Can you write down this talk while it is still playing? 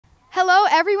Hello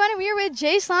everyone, and we are with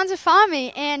Jayc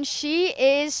Lanzafame, and she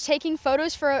is taking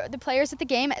photos for the players at the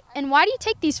game. And why do you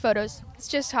take these photos? It's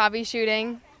just hobby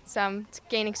shooting, to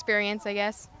gain experience, I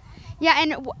guess. Yeah,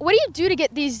 and what do you do to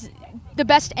get the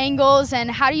best angles,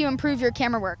 and how do you improve your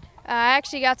camera work? I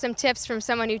actually got some tips from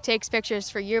someone who takes pictures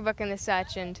for yearbook and the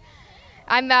such, and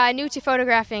I'm new to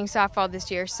photographing softball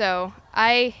this year, so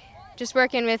I just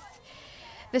working with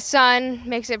the sun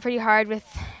makes it pretty hard with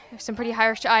some pretty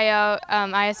harsh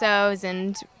ISOs,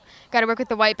 and got to work with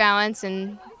the white balance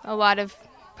and a lot of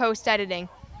post editing.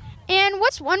 And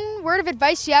what's one word of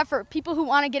advice you have for people who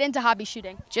want to get into hobby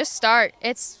shooting? Just start.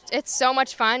 It's so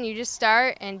much fun. You just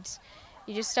start and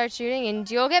you just start shooting,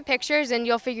 and you'll get pictures and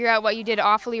you'll figure out what you did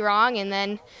awfully wrong, and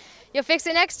then you'll fix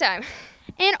it next time.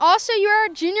 And also, you are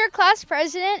junior class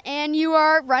president, and you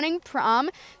are running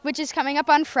prom, which is coming up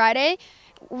on Friday.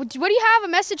 What do you have a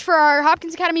message for our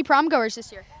Hopkins Academy prom goers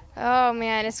this year? Oh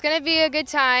man, it's going to be a good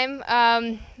time.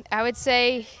 I would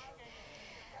say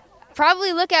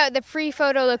probably look at the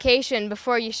pre-photo location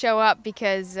before you show up,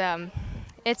 because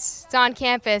it's on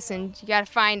campus and you got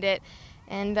to find it.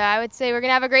 And I would say we're going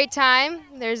to have a great time.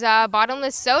 There's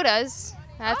bottomless sodas.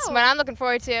 That's what I'm looking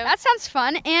forward to. That sounds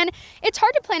fun, and it's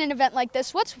hard to plan an event like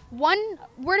this. What's one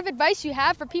word of advice you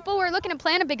have for people who are looking to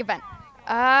plan a big event?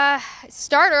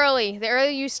 Start early. The earlier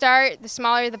you start, the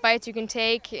smaller the bites you can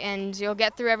take, and you'll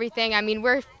get through everything. I mean,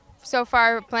 we're so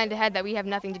far planned ahead that we have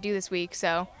nothing to do this week,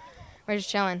 so we're just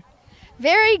chilling.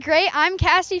 Very great. I'm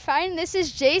Cassidy Fyden. This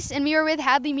is Jayc, and we are with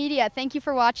Hadley Media. Thank you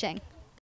for watching.